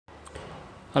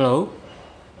Hello,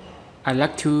 I'd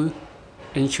like to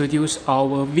introduce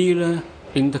our Villa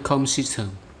Intercom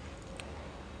system.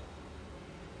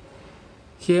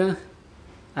 Here,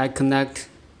 I connect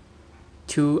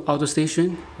two auto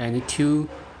stations and two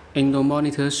indoor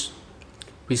monitors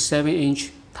with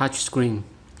 7-inch touchscreen.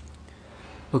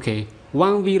 Okay,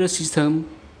 one Villa system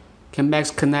can max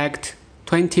connect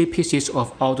 20 pieces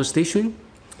of auto station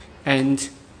and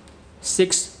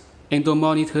 6 indoor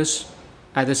monitors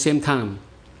at the same time.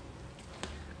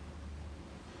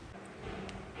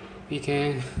 We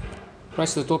can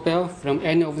press the doorbell from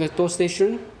any of the door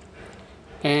station,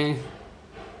 and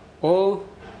all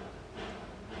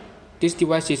these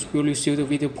devices will receive the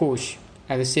video push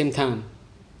at the same time.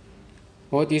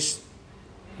 All these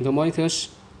indoor monitors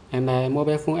and my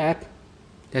mobile phone app.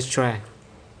 Let's try.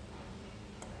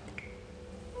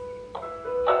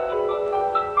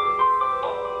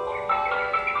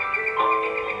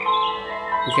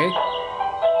 Okay,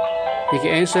 we can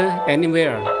answer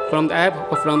anywhere from the app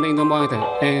or from the indoor monitor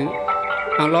and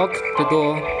unlock the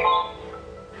door.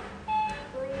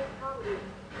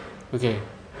 Okay,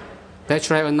 let's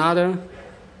try another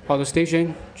auto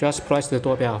station. Just press the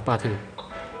doorbell button.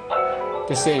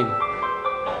 The same.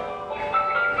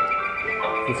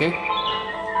 Okay.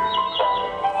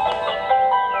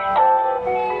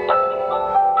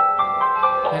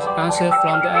 Let's answer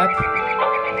from the app.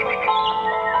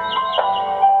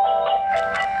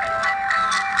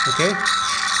 Okay.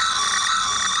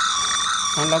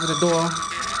 Unlock the door.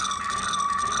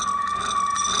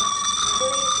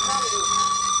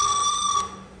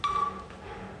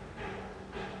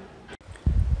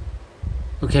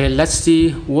 Okay, let's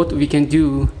see what we can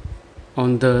do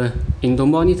on the indoor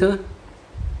monitor.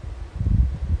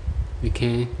 We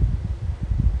can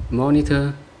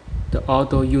monitor the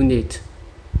auto unit.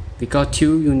 We got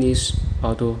 2 units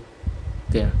auto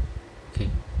there. Okay,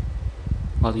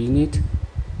 auto unit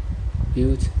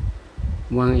build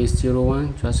 1 is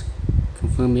 01. Just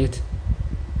confirm it.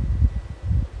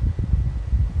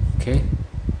 Okay.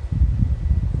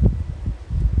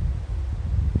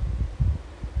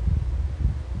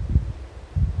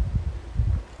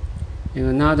 And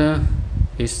another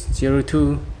is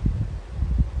 02,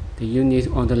 the unit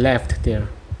on the left there.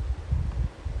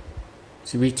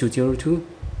 Switch to 02,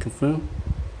 confirm.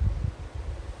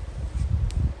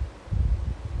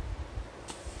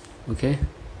 Okay.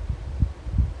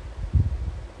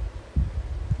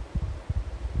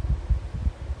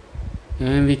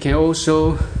 And we can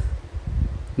also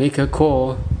make a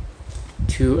call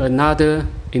to another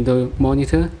in the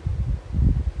monitor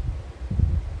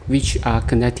which are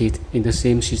connected in the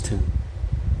same system.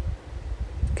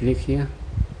 Click here,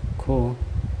 call,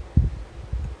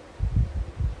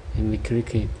 and we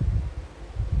click it.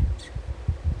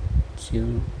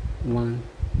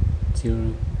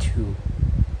 0102.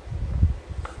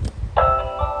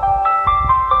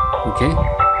 Okay,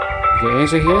 you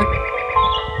answer here.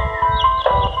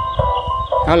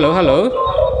 Hello, hello.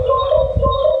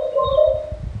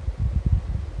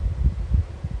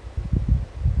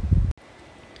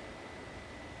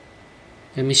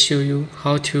 Let me show you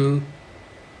how to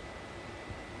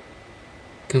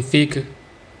configure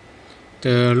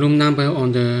the room number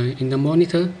on the in the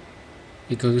monitor.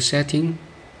 You go to setting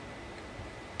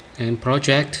and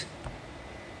project.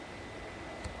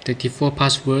 The default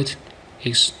password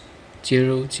is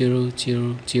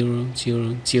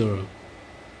 0000000.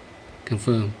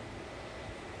 Confirm.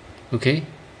 Okay,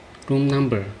 room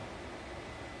number.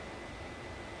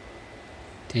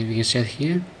 Then we can set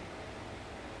here.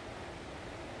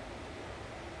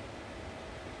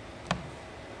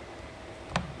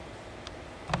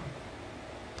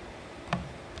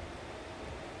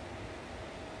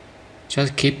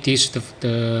 Just keep this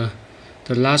the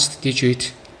last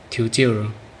digit to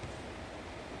 0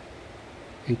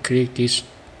 and click this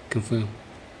confirm.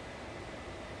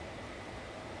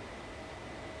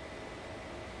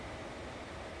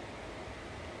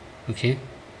 Okay.